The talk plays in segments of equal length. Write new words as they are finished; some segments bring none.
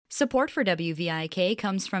Support for WVIK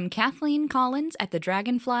comes from Kathleen Collins at the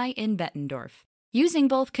Dragonfly in Bettendorf, using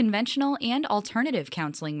both conventional and alternative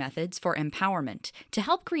counseling methods for empowerment to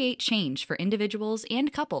help create change for individuals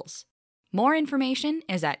and couples. More information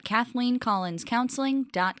is at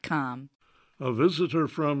KathleenCollinsCounseling.com. A visitor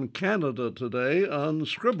from Canada today on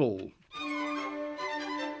Scribble.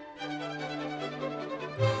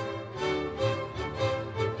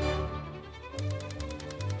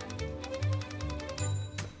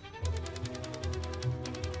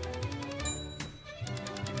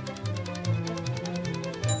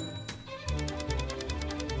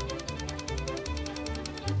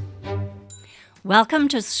 Welcome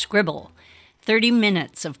to Scribble, 30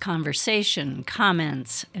 minutes of conversation,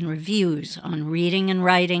 comments, and reviews on reading and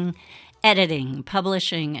writing, editing,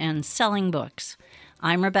 publishing, and selling books.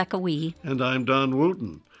 I'm Rebecca Wee. And I'm Don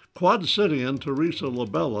Wooten. Quad Cityan Teresa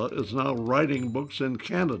Labella is now writing books in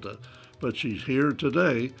Canada, but she's here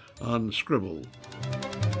today on Scribble.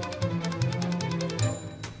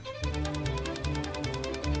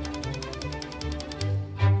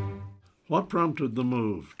 What prompted the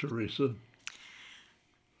move, Teresa?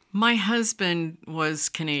 My husband was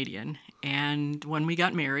Canadian, and when we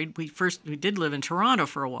got married, we did live in Toronto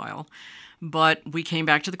for a while, but we came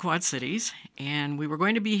back to the Quad Cities, and we were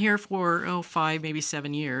going to be here for 5, maybe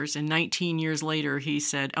 7 years, and 19 years later, he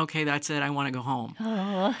said, okay, that's it, I want to go home.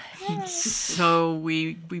 Oh. So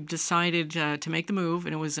we decided to make the move,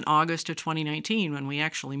 and it was in August of 2019 when we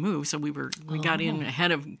actually moved, so we got in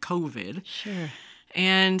ahead of COVID. Sure.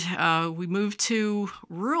 And we moved to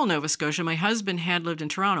rural Nova Scotia. My husband had lived in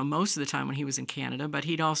Toronto most of the time when he was in Canada, but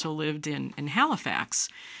he'd also lived in Halifax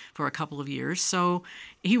for a couple of years. So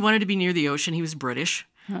he wanted to be near the ocean. He was British,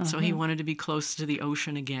 so he wanted to be close to the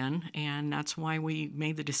ocean again, and that's why we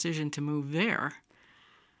made the decision to move there.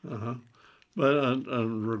 Uh-huh. But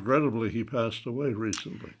regrettably, he passed away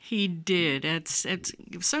recently. He did. It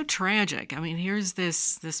was so tragic. I mean, here's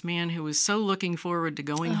this man who was so looking forward to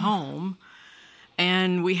going home.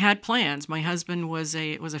 And we had plans. My husband was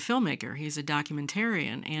a filmmaker. He's a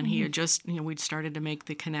documentarian, and he had just, we'd started to make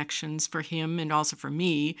the connections for him and also for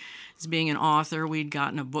me. As being an author, we'd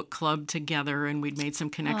gotten a book club together, and we'd made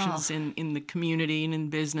some connections in the community and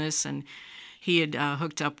in business. And he had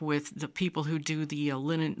hooked up with the people who do the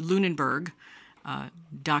Lunenburg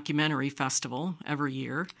documentary festival every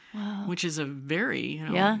year, which is a very,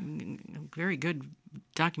 very good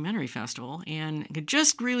documentary festival, and it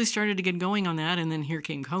just really started to get going on that, and then here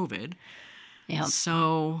came COVID. Yep.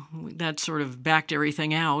 So that sort of backed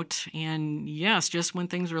everything out, and yes, just when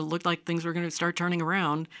looked like things were going to start turning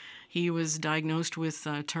around, he was diagnosed with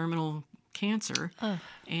terminal cancer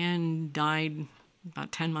and died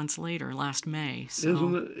about 10 months later, last May. So.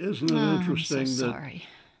 Isn't it interesting I'm so that sorry.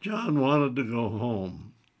 John wanted to go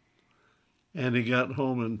home, and he got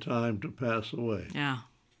home in time to pass away? Yeah,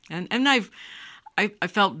 and I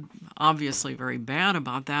felt obviously very bad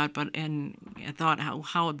about that, and I thought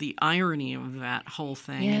how the irony of that whole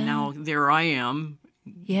thing, and now there I am.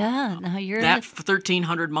 Yeah, now you're that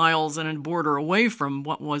 1,300 miles and a border away from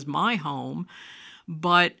what was my home,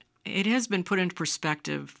 but it has been put into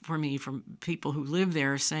perspective for me from people who live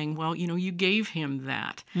there, saying, well, you gave him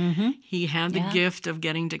that. Mm-hmm. He had the gift of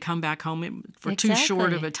getting to come back home for too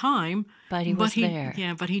short of a time. But he was there.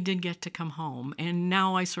 Yeah, but he did get to come home. And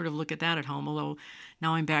now I sort of look at that at home, although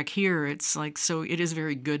now I'm back here, it's like, so it is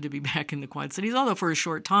very good to be back in the Quad Cities, although for a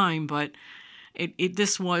short time, but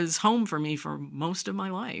this was home for me for most of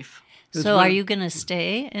my life. So are you going to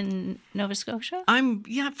stay in Nova Scotia?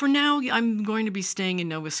 For now, I'm going to be staying in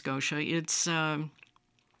Nova Scotia. It's a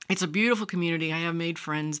beautiful community. I have made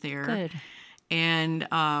friends there. Good. And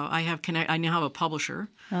I now have a publisher.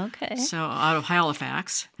 Okay. So out of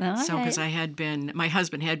Halifax. All so because right. my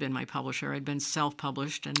husband had been my publisher. I'd been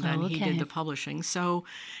self-published, and then he did the publishing. So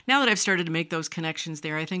now that I've started to make those connections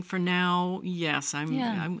there, I think for now, yes, I'm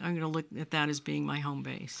going to look at that as being my home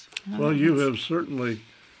base. Well, you have certainly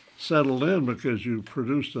settled in because you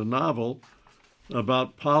produced a novel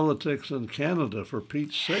about politics in Canada, for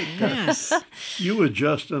Pete's sake. Yes. You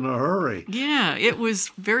adjust in a hurry. Yeah, it was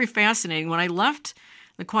very fascinating. When I left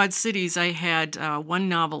the Quad Cities, I had one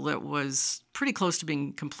novel that was pretty close to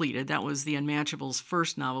being completed. That was The Unmatchables'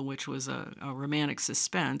 first novel, which was a romantic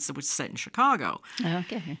suspense that was set in Chicago.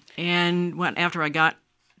 Okay. And after I got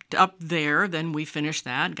up there, then we finished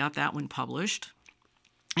that, got that one published.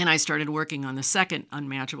 And I started working on the second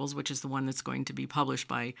Unmatchables, which is the one that's going to be published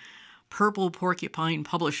by Purple Porcupine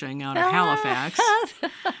Publishing out of Halifax.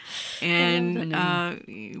 And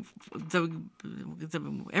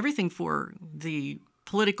everything for the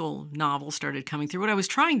political novel started coming through. What I was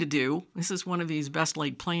trying to do, this is one of these best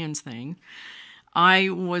laid plans thing, I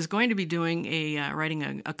was going to be doing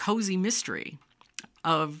writing a cozy mystery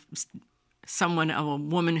of a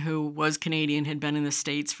woman who was Canadian, had been in the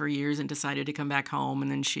States for years and decided to come back home.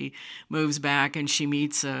 And then she moves back and she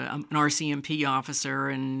meets an RCMP officer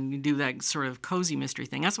and do that sort of cozy mystery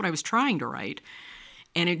thing. That's what I was trying to write.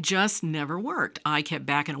 And it just never worked. I kept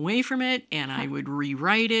backing away from it, and I would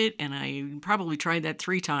rewrite it. And I probably tried that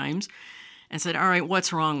 3 times and said, all right,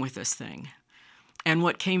 what's wrong with this thing? And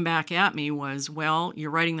what came back at me was, well,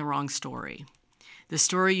 you're writing the wrong story. The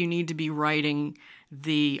story you need to be writing,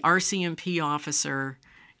 the RCMP officer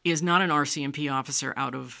is not an RCMP officer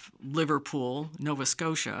out of Liverpool, Nova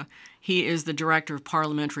Scotia. He is the Director of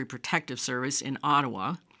Parliamentary Protective Service in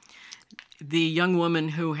Ottawa. The young woman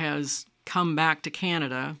who has come back to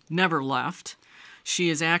Canada never left. She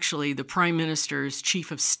is actually the Prime Minister's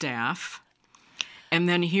Chief of Staff. And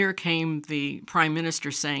then here came the Prime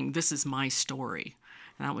Minister saying, this is my story.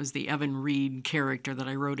 That was the Evan Reed character that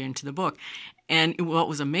I wrote into the book. And what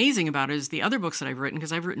was amazing about it is the other books that I've written,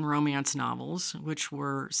 because I've written romance novels, which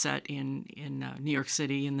were set in New York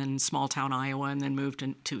City and then small town Iowa, and then moved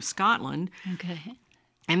to Scotland. Okay.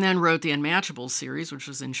 And then wrote the Unmatchables series, which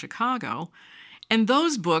was in Chicago. And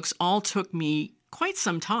those books all took me quite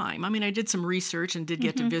some time. I mean, I did some research and did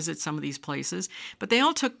get to visit some of these places, but they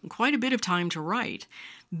all took quite a bit of time to write.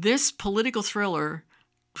 This political thriller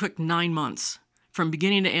took 9 months from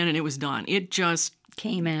beginning to end, and it was done. It just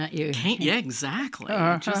came at you. Yeah, exactly.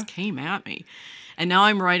 It just came at me. And now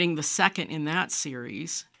I'm writing the second in that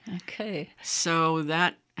series. Okay. So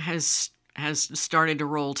that has started to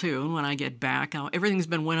roll too. And when I get back, everything's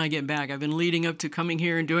been when I get back. I've been leading up to coming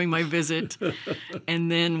here and doing my visit.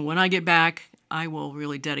 And then when I get back, I will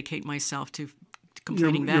really dedicate myself to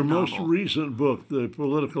completing that novel. Your most recent book, the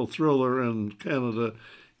political thriller in Canada,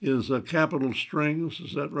 is Capital Strings.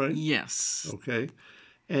 Is that right? Yes. Okay.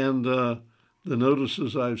 And the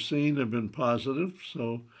notices I've seen have been positive.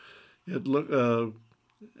 So do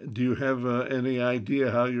you have any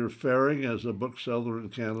idea how you're faring as a bookseller in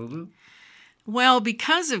Canada? Well,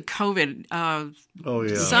 because of COVID,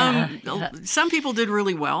 some people did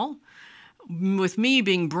really well. With me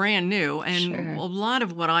being brand new, and a lot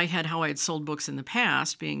of how I had sold books in the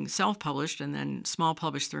past, being self-published and then small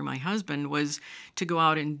published through my husband, was to go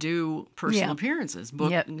out and do personal appearances. Go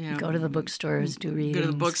to the bookstores, do readings. Go to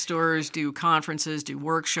the bookstores, do conferences, do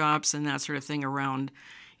workshops, and that sort of thing around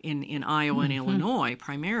in Iowa and Illinois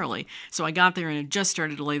primarily. So I got there and it just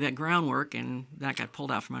started to lay that groundwork, and that got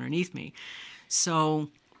pulled out from underneath me. So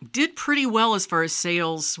did pretty well as far as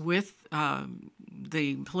sales with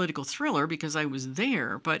the political thriller because I was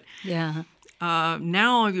there. But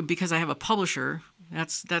now, because I have a publisher,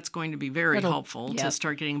 that's going to be very helpful to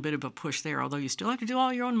start getting a bit of a push there, although you still have to do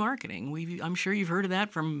all your own marketing. I'm sure you've heard of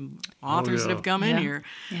that from authors that have come in here.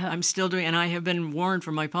 Yeah. I'm still doing, and I have been warned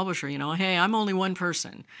from my publisher, hey, I'm only one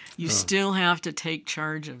person. You still have to take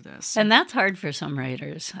charge of this. And that's hard for some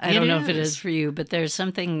writers. I don't know if it is for you, but there's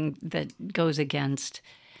something that goes against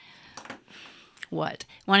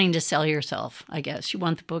wanting to sell yourself, I guess. You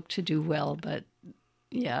want the book to do well, but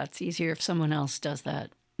it's easier if someone else does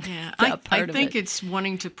that. Yeah, I think it's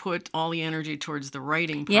wanting to put all the energy towards the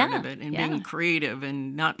writing part of it and being creative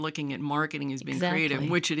and not looking at marketing as being creative,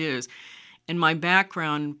 which it is. And my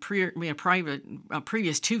background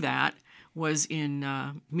previous to that was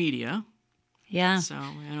in media. Yeah. So,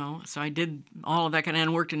 so I did all of that kind of,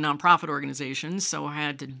 and worked in nonprofit organizations, so I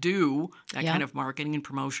had to do that kind of marketing and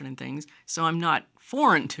promotion and things. So I'm not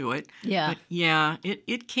foreign to it. Yeah. But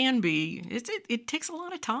it can be, it takes a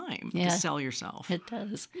lot of time to sell yourself. It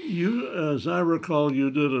does. You, as I recall, you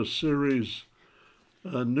did a series,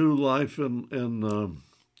 New Life in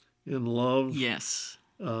Love. Yes.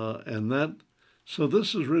 So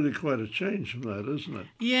this is really quite a change from that, isn't it?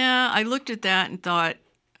 Yeah, I looked at that and thought,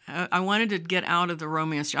 I wanted to get out of the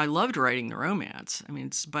romance. I loved writing the romance.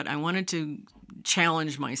 But I wanted to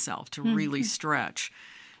challenge myself to really stretch,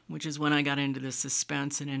 which is when I got into the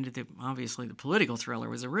suspense and into obviously the political thriller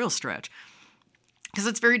was a real stretch. Because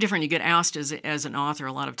it's very different. You get asked as an author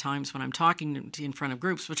a lot of times when I'm talking in front of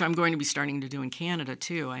groups, which I'm going to be starting to do in Canada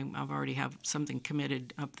too. I've already have something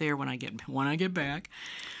committed up there when I get back.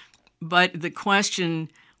 But the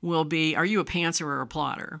question will be, are you a pantser or a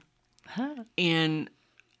plotter? And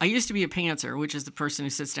I used to be a pantser, which is the person who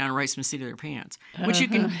sits down and writes from the seat of their pants. Which you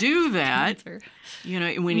can do that,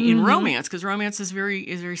 when in romance, because romance is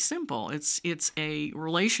very simple. It's a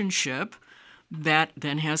relationship that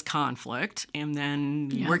then has conflict, and then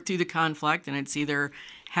you work through the conflict, and it's either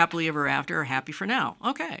happily ever after or happy for now.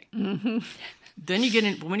 Okay. Mm-hmm. Then you get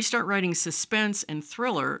in when you start writing suspense and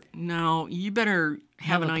thriller. Now you better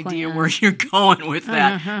have an a idea plan. where you're going with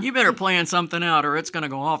that. You better plan something out or it's going to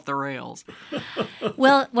go off the rails.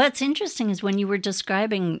 Well, what's interesting is when you were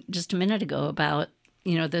describing just a minute ago about,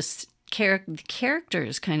 this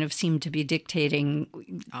characters kind of seem to be dictating.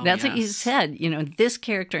 That's what you yes. said. This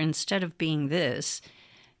character, instead of being this,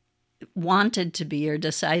 wanted to be or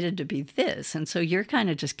decided to be this. And so you're kind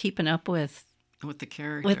of just keeping up with the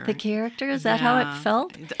character. With the character? Is that how it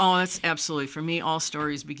felt? Oh, that's absolutely. For me, all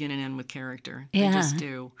stories begin and end with character. They Yeah. just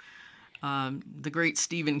do. The great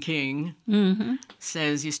Stephen King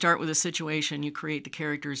says you start with a situation, you create the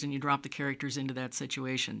characters, and you drop the characters into that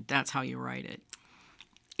situation. That's how you write it.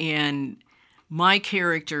 And my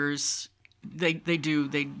characters, they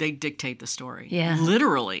dictate the story. Yeah.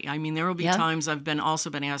 Literally. I mean, there will be Yep. times I've also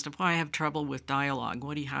been asked, "Well, I have trouble with dialogue.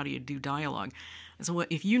 How do you do dialogue?" So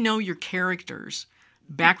if you know your characters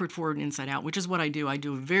backward, forward, and inside out, which is what I do a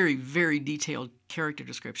very, very detailed character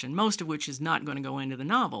description, most of which is not going to go into the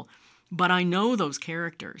novel, but I know those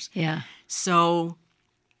characters. Yeah. So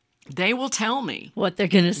they will tell me What they're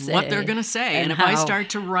going to say. what they're going to say. And if how. I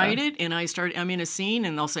start to write it and I'm in a scene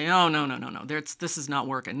and they'll say, "Oh, no, this is not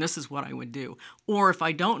working. This is what I would do." Or if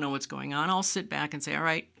I don't know what's going on, I'll sit back and say, "All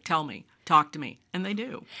right, tell me, talk to me." And they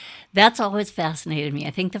do. That's always fascinated me.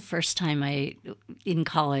 I think the first time I, in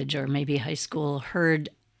college or maybe high school, heard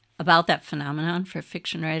about that phenomenon for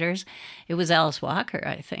fiction writers, it was Alice Walker,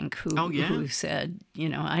 I think, who said,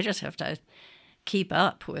 I just have to keep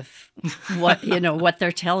up with what what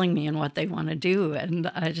they're telling me and what they want to do, and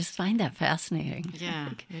I just find that fascinating. Yeah,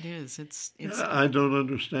 it is. It's I don't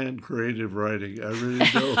understand creative writing. I really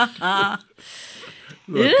don't.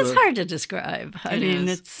 It is hard to describe. I mean,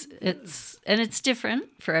 is. it's different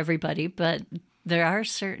for everybody, but there are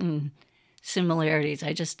certain similarities.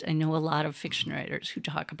 I know a lot of fiction writers who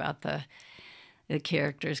talk about the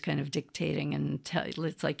characters kind of dictating and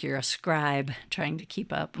it's like you're a scribe trying to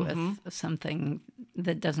keep up with something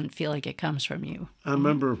that doesn't feel like it comes from you. I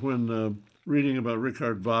remember when reading about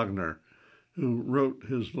Richard Wagner, who wrote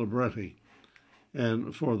his libretti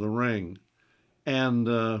and for The Ring,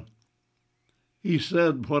 and he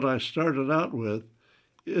said, "What I started out with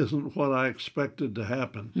isn't what I expected to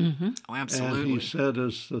happen." Oh, absolutely. And he said,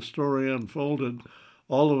 as the story unfolded,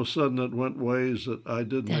 all of a sudden it went ways that I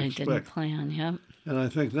didn't That I expect. didn't plan, yeah. And I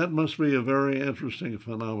think that must be a very interesting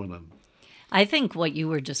phenomenon. I think what you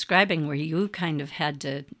were describing, where you kind of had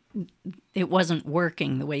to, it wasn't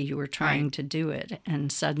working the way you were trying Right. to do it,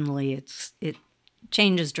 and suddenly it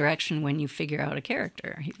changes direction when you figure out a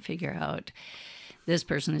character. You figure out this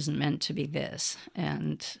person isn't meant to be this,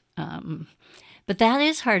 and but that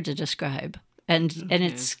is hard to describe, and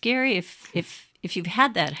it's scary if you've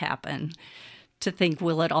had that happen. To think,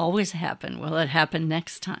 will it always happen? Will it happen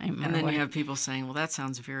next time? And Or then what? you have people saying, "Well, that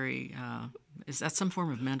sounds very. Is that some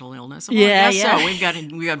form of mental illness?" Yeah, I guess yeah.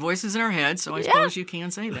 so. We got voices in our heads, so I suppose you can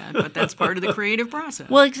say that. But that's part of the creative process.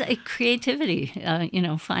 Well, creativity,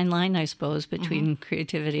 fine line, I suppose, between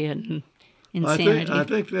creativity and insanity. I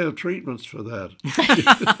think they have treatments for that.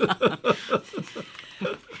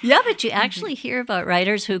 Yeah, but you actually hear about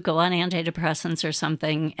writers who go on antidepressants or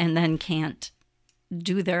something and then can't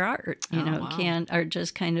do their art, wow. are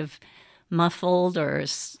just kind of muffled or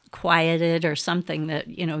quieted or something that,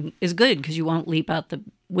 is good because you won't leap out the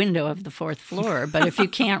window of the fourth floor. But if you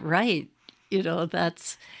can't write,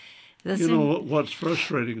 that's What's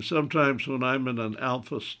frustrating, sometimes when I'm in an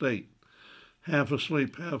alpha state, half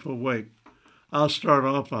asleep, half awake, I'll start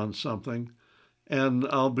off on something and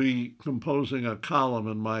I'll be composing a column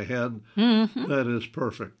in my head that is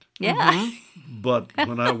perfect. Yeah. But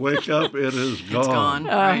when I wake up, it is gone. It's gone.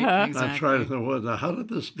 Right, exactly. I try to think, well, how did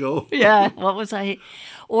this go? Yeah. What was I?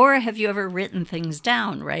 Or have you ever written things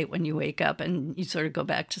down, right, when you wake up and you sort of go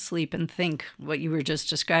back to sleep and think what you were just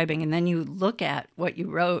describing, and then you look at what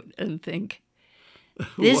you wrote and think,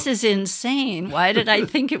 this is insane. Why did I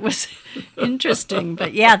think it was interesting?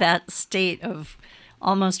 But yeah, that state of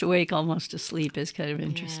almost awake, almost asleep is kind of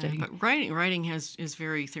interesting. Yeah, but writing is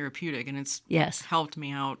very therapeutic, and it's Yes. helped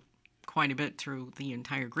me out quite a bit through the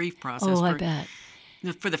entire grief process. Oh, I bet.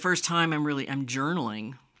 For the first time, I'm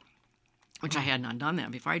journaling, which I had not done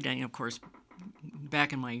that before. I'd done, of course,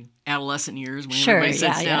 back in my adolescent years when Sure, everybody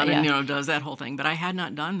sits yeah, down yeah. and does that whole thing. But I had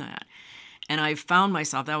not done that. And I found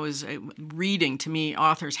myself, that was reading. To me,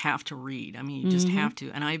 authors have to read. I mean, you just have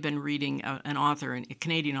to. And I've been reading an author, a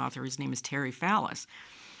Canadian author. His name is Terry Fallis.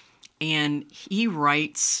 And he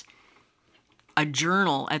writes a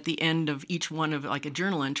journal at the end of each one of, like a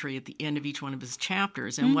journal entry at the end of each one of his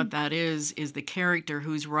chapters. And what that is the character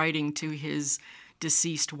who's writing to his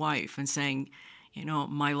deceased wife and saying,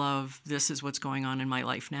 my love, this is what's going on in my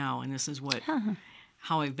life now. And this is what...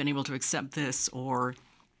 I've been able to accept this, or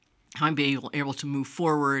how I'm being able to move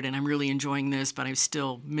forward, and I'm really enjoying this, but I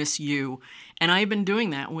still miss you. And I've been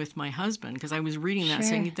doing that with my husband, because I was reading that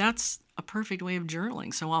saying that's a perfect way of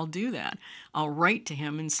journaling. So I'll do that. I'll write to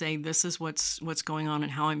him and say, this is what's going on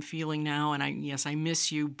and how I'm feeling now. And I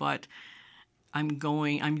miss you, but I'm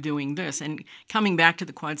doing this. And coming back to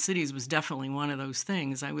the Quad Cities was definitely one of those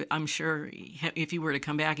things. I'm sure if he were to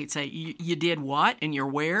come back, he'd say, you did what? And you're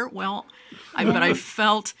where? Well, but I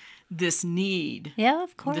felt this need,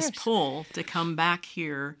 of course, this pull to come back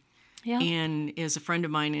here. Yeah. And as a friend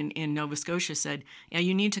of mine in Nova Scotia said,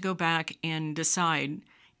 you need to go back and decide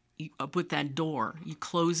with that door. You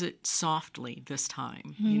close it softly this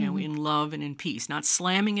time, in love and in peace, not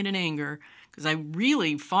slamming it in anger, because I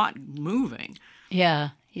really fought moving.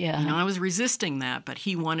 Yeah. I was resisting that, but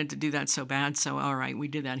he wanted to do that so bad. So, all right, we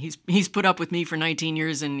did that. He's put up with me for 19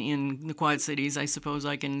 years in the Quad Cities. I suppose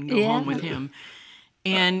I can go home with him.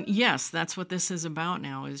 And yes, that's what this is about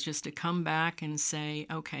now, is just to come back and say,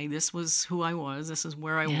 okay, this was who I was, this is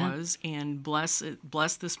where I was, and bless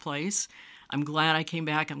this place. I'm glad I came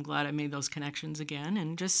back. I'm glad I made those connections again,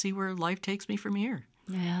 and just see where life takes me from here.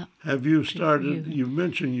 Yeah. Have you started, you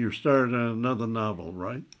mentioned you started another novel,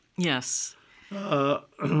 right? Yes.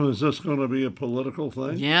 Is this going to be a political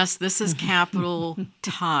thing? Yes, this is Capital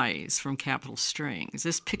Ties from Capital Strings.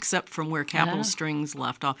 This picks up from where Capital Strings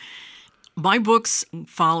left off. My books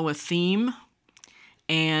follow a theme,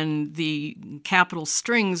 and the Capital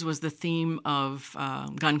Strings was the theme of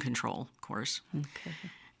gun control, of course,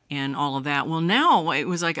 and all of that. Well, now it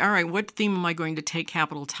was like, all right, what theme am I going to take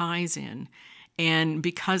Capital Ties in? And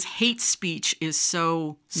because hate speech is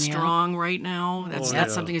so strong right now,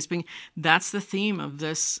 that's something that's the theme of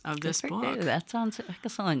this book. That sounds like an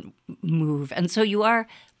excellent move. And so you are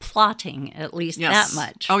plotting at least that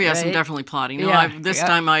much. Oh yes, right? I'm definitely plotting. No, this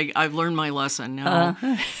time I've learned my lesson. Now,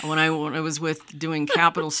 when I was doing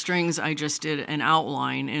Capital Strings, I just did an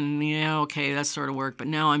outline, and that sort of worked. But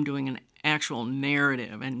now I'm doing an actual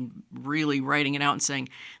narrative and really writing it out and saying,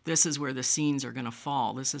 this is where the scenes are going to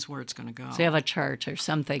fall. This is where it's going to go. So you have a chart or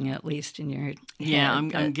something at least in your head. Yeah,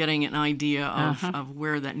 I'm getting an idea of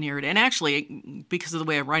where that narrative, and actually, because of the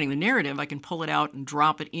way I'm writing the narrative, I can pull it out and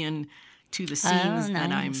drop it in to the scenes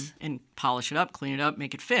that and polish it up, clean it up,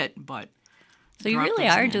 make it fit. But so you really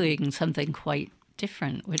are doing something quite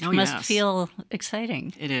different, which must feel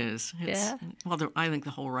exciting. It is. Well, I think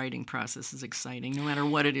the whole writing process is exciting, no matter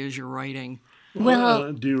what it is you're writing.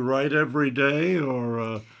 Well, do you write every day,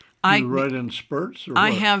 or do you write in spurts? Or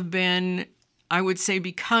I have been, I would say,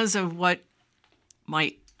 because of what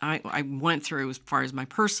I went through as far as my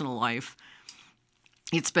personal life,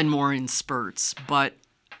 it's been more in spurts. But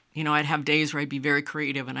I'd have days where I'd be very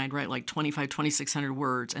creative and I'd write like 2,600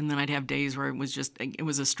 words. And then I'd have days where it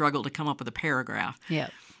was a struggle to come up with a paragraph. Yeah.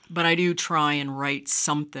 But I do try and write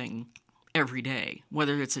something every day,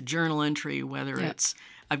 whether it's a journal entry, whether it's,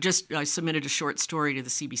 I submitted a short story to the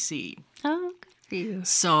CBC. Oh, good for you.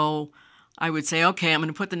 So I would say, okay, I'm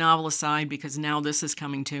going to put the novel aside because now this is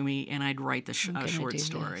coming to me, and I'd write the short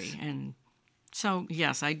story. This. And so,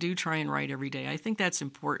 yes, I do try and write every day. I think that's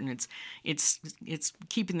important. It's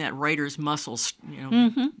keeping that writer's muscles,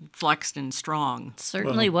 flexed and strong.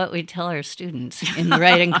 Certainly what we tell our students in the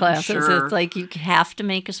writing classes. Sure. It's like you have to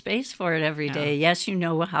make a space for it every day. Yes, you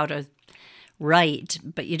know how to write,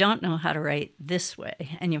 but you don't know how to write this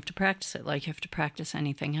way, and you have to practice it like you have to practice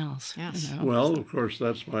anything else. Yes. Well, of course,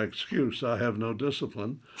 that's my excuse. I have no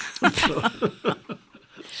discipline.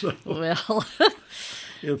 Well,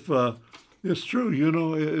 if it's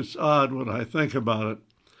true, it's odd when I think about it.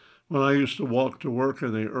 When I used to walk to work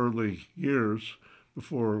in the early years,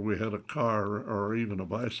 before we had a car or even a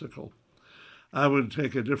bicycle, I would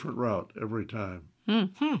take a different route every time.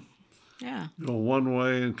 Mm-hmm. Yeah. Go one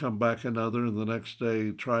way and come back another, and the next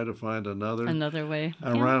day try to find another way.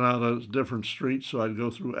 I ran out of different streets, so I'd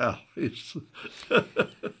go through alleys. Well,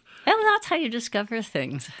 that's how you discover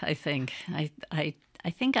things, I think. I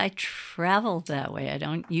think I travel that way. I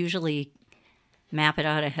don't usually map it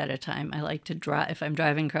out ahead of time. I like to drive. If I'm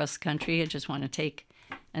driving across the country, I just want to take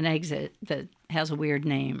an exit that has a weird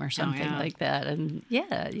name or something like that. And you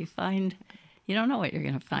don't know what you're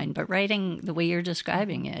going to find. But writing the way you're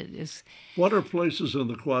describing it is... What are places in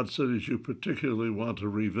the Quad Cities you particularly want to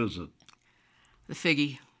revisit? The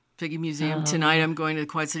Figge Museum. Tonight I'm going to the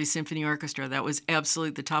Quad City Symphony Orchestra. That was absolutely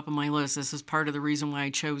at the top of my list. This is part of the reason why I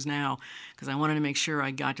chose now, because I wanted to make sure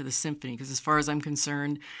I got to the symphony. Because as far as I'm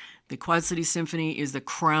concerned, the Quad City Symphony is the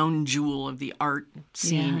crown jewel of the art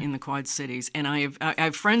scene in the Quad Cities. And I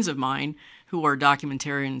have friends of mine who are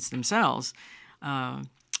documentarians themselves,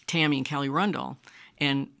 Tammy and Kelly Rundle.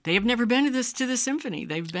 And they have never been to the symphony.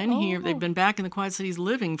 They've been here. They've been back in the Quad Cities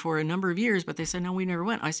living for a number of years, but they said, no, we never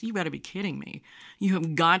went. I said, you got to be kidding me. You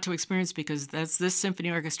have got to experience, because this symphony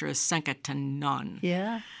orchestra is second to none.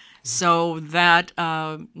 Yeah. So that,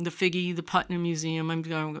 the Figge, the Putnam Museum, I'm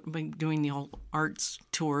doing the whole arts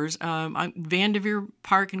tours. Vanderveer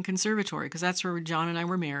Park and Conservatory, because that's where John and I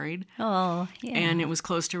were married. Oh, yeah. And it was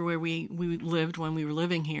close to where we lived when we were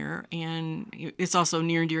living here. And it's also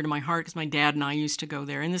near and dear to my heart because my dad and I used to go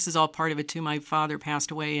there. And this is all part of it, too. My father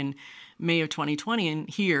passed away in May of 2020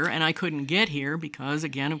 and I couldn't get here because,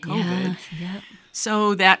 again, of COVID. Yeah.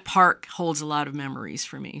 So that park holds a lot of memories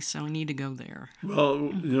for me, so I need to go there. Well,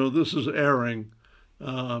 this is airing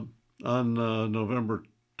on November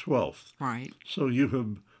 12th. Right. So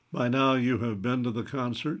by now you have been to the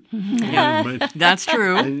concert. That's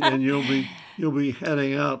true. And you'll be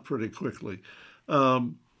heading out pretty quickly. I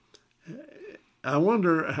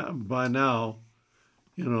wonder how, by now,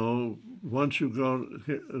 once you've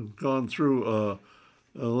gone through a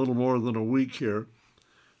little more than a week here,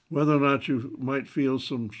 whether or not you might feel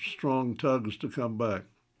some strong tugs to come back.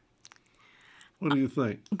 What do you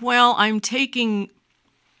think? Well, I'm taking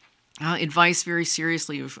advice very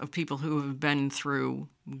seriously of people who have been through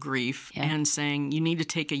grief and saying you need to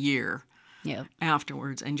take a year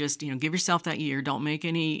afterwards and just give yourself that year. Don't make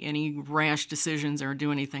any rash decisions or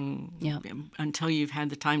do anything until you've had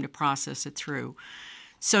the time to process it through.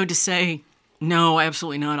 So to say, no,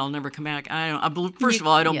 absolutely not, I'll never come back. First of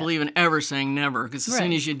all, I don't believe in ever saying never, because as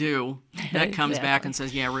soon as you do, that comes back and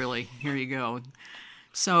says, yeah, really, here you go.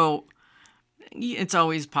 So it's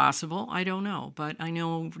always possible. I don't know. But I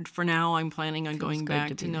know for now I'm planning on going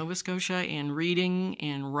back to Nova Scotia and reading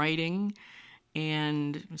and writing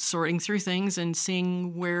and sorting through things and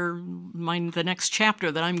seeing where the next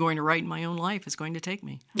chapter that I'm going to write in my own life is going to take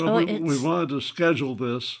me. Well, we wanted to schedule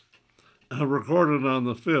this, record it on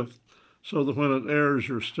the 5th, so that when it airs,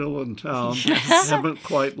 you're still in town, haven't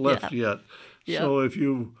quite left yet. So if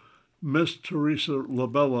you missed Teresa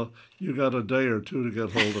Labella, you got a day or two to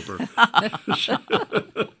get hold of her.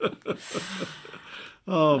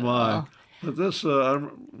 Oh, my. But this,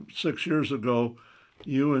 6 years ago,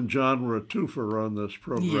 you and John were a twofer on this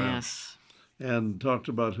program. Yes. And talked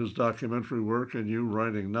about his documentary work and you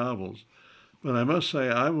writing novels. But I must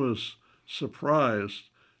say, I was surprised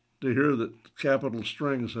to hear that Capitol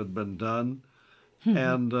Strings had been done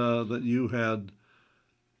and that you had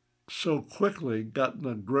so quickly gotten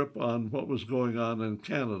a grip on what was going on in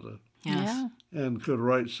Canada and could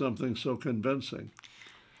write something so convincing.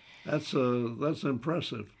 That's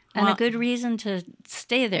impressive. And a good reason to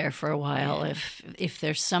stay there for a while if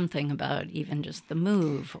there's something about even just the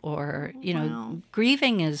move or,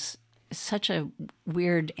 grieving is such a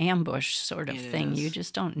weird ambush sort of thing. You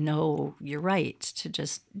just don't know your right to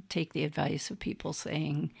just take the advice of people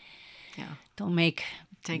saying, don't make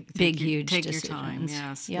huge decisions. Take your time,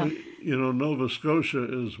 yes. Yeah. Well, Nova Scotia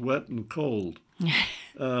is wet and cold.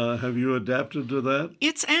 Have you adapted to that?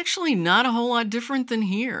 It's actually not a whole lot different than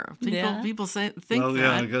here. People think that.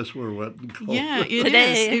 Yeah, I guess we're wet and cold. Yeah, it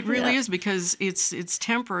is. It really is because it's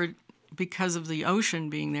tempered because of the ocean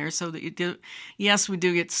being there. So yes, we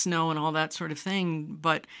do get snow and all that sort of thing,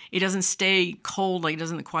 but it doesn't stay cold like it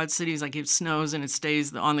does in the Quad Cities. Like it snows and it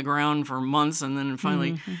stays on the ground for months, and then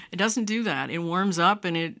finally it doesn't do that. It warms up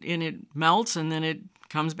and it melts, and then it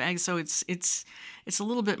comes back. So it's a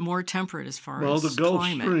little bit more temperate as far as the Gulf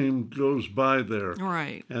climate. Stream goes by there,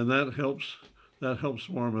 right? And that helps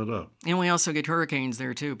warm it up. And we also get hurricanes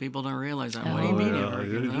there too. People don't realize that. What do you mean?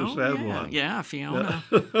 You just had one. Yeah, Fiona.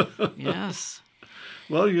 Yes.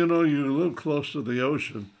 Well, you live close to the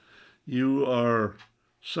ocean. You are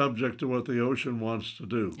subject to what the ocean wants to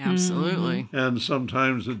do. Absolutely. And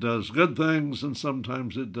sometimes it does good things, and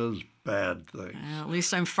sometimes it does bad things. At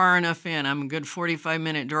least I'm far enough in. I'm a good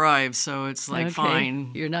 45-minute drive, so it's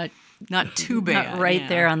fine. You're not too bad. Not right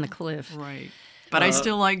there on the cliff. Right. But I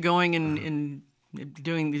still like going and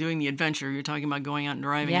doing the adventure. You're talking about going out and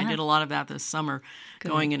driving. I did a lot of that this summer,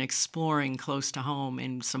 going and exploring close to home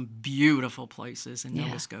in some beautiful places in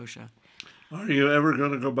Nova Scotia. Are you ever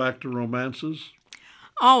going to go back to romances?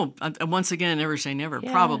 Oh, once again, never say never.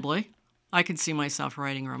 Yeah. Probably. I could see myself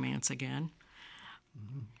writing romance again.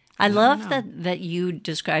 I love that you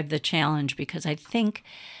described the challenge, because I think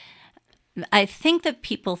that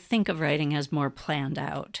people think of writing as more planned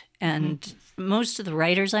out. And most of the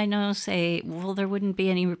writers I know say, well, there wouldn't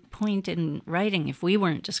be any point in writing if we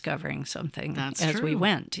weren't discovering something we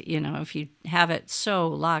went. If you have it so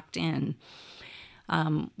locked in,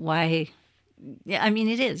 why yeah, I mean,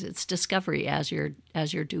 it is. It's discovery as you're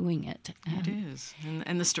doing it. It is.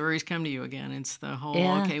 And the stories come to you again. It's the whole,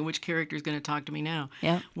 Yeah. okay, which character is going to talk to me now?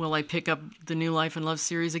 Yeah. Will I pick up the New Life and Love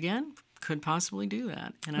series again? Could possibly do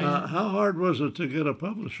that. And How hard was it to get a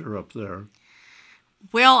publisher up there?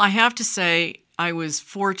 Well, I have to say I was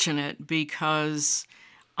fortunate because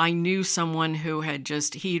I knew someone who had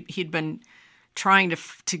he'd been trying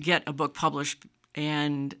to get a book published,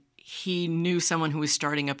 and he knew someone who was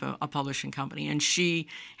starting up a publishing company, and she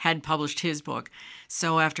had published his book.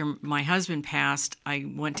 So after my husband passed, I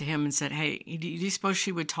went to him and said, hey, do you suppose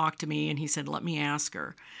she would talk to me? And he said, let me ask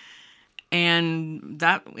her. And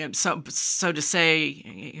that, so to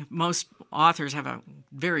say, most authors have a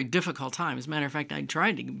very difficult time. As a matter of fact, I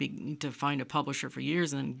tried to find a publisher for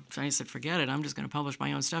years, and I said, forget it. I'm just going to publish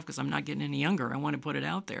my own stuff because I'm not getting any younger. I want to put it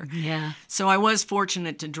out there. Yeah. So I was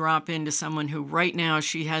fortunate to drop into someone who right now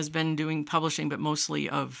she has been doing publishing, but mostly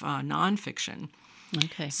of nonfiction.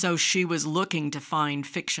 Okay. So she was looking to find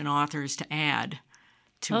fiction authors to add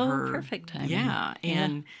to her. Oh, perfect timing. Yeah,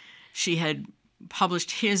 and she had published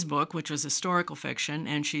his book, which was historical fiction,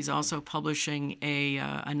 and she's also publishing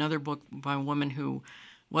another book by a woman who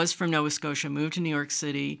was from Nova Scotia, moved to New York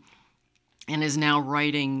City, and is now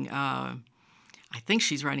writing, I think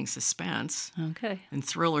she's writing suspense and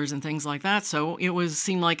thrillers and things like that. So it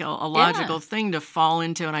seemed like a logical thing to fall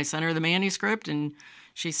into, and I sent her the manuscript, and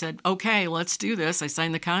she said, okay, let's do this. I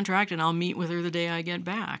signed the contract, and I'll meet with her the day I get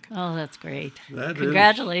back. Oh, that's great.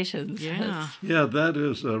 Congratulations. Yeah. Yeah, that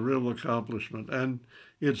is a real accomplishment. And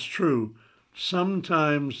it's true.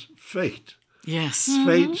 Sometimes fate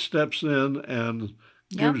steps in and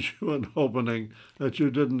gives you an opening that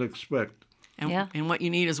you didn't expect. And what you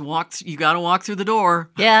need is you got to walk through the door.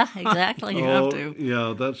 Yeah, exactly. You have to.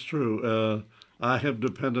 Yeah, that's true. I have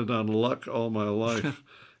depended on luck all my life.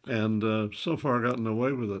 And so far gotten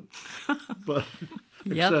away with it, but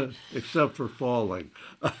except for falling.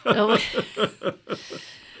 Well,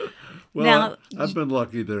 now, I've been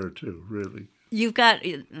lucky there too, really. You've got,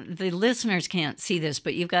 the listeners can't see this,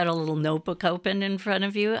 but you've got a little notebook open in front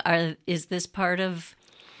of you. Is this part of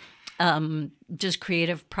just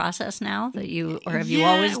creative process now that you, or have you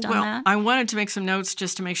always done that? I wanted to make some notes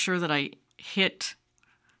just to make sure that I hit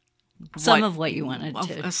some of what you wanted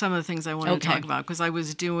to. Some of the things I wanted to talk about, because I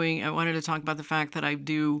wanted to talk about the fact that I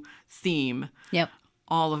do theme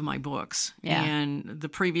all of my books. Yeah. And the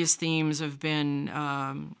previous themes have been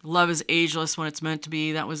love is ageless when it's meant to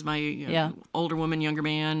be. That was my older woman, younger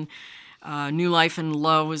man. New Life and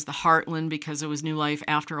Love was the Heartland because it was new life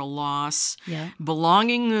after a loss. Yeah.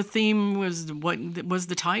 Belonging, the theme was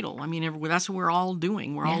the title. I mean, that's what we're all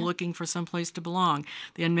doing. We're all looking for some place to belong.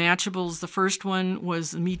 The Unmatchables, the first one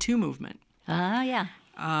was the Me Too movement.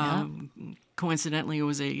 Coincidentally, it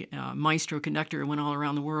was a maestro conductor who went all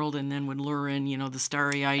around the world and then would lure in, the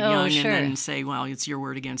starry-eyed young and then say, well, it's your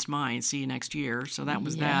word against mine. See you next year. So that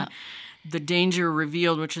was that. The Danger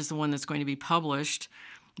Revealed, which is the one that's going to be published,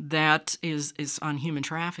 that is on human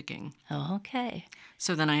trafficking. Oh, okay.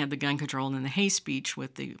 So then I had the gun control and then the hate speech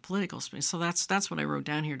with the political speech. So that's what I wrote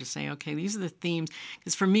down here to say, okay, these are the themes.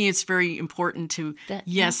 Because for me, it's very important to,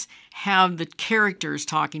 have the characters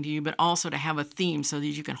talking to you, but also to have a theme so that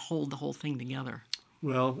you can hold the whole thing together.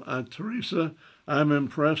 Well, Teresa, I'm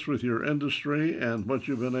impressed with your industry and what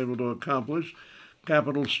you've been able to accomplish.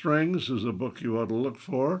 Capital Strings is a book you ought to look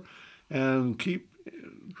for. And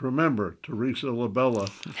remember, Teresa Labella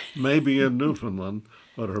may be in Newfoundland,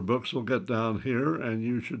 but her books will get down here, and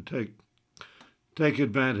you should take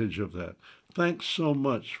advantage of that. Thanks so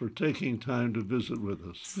much for taking time to visit with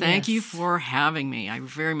us. Thank you for having me. I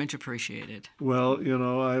very much appreciate it. Well,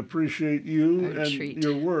 I appreciate you and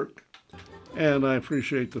your work, and I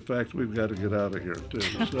appreciate the fact we've got to get out of here, too.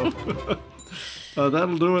 So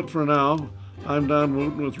that'll do it for now. I'm Don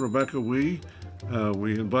Wooten with Rebecca Wee.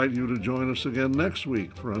 We invite you to join us again next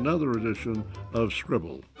week for another edition of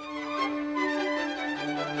Scribble.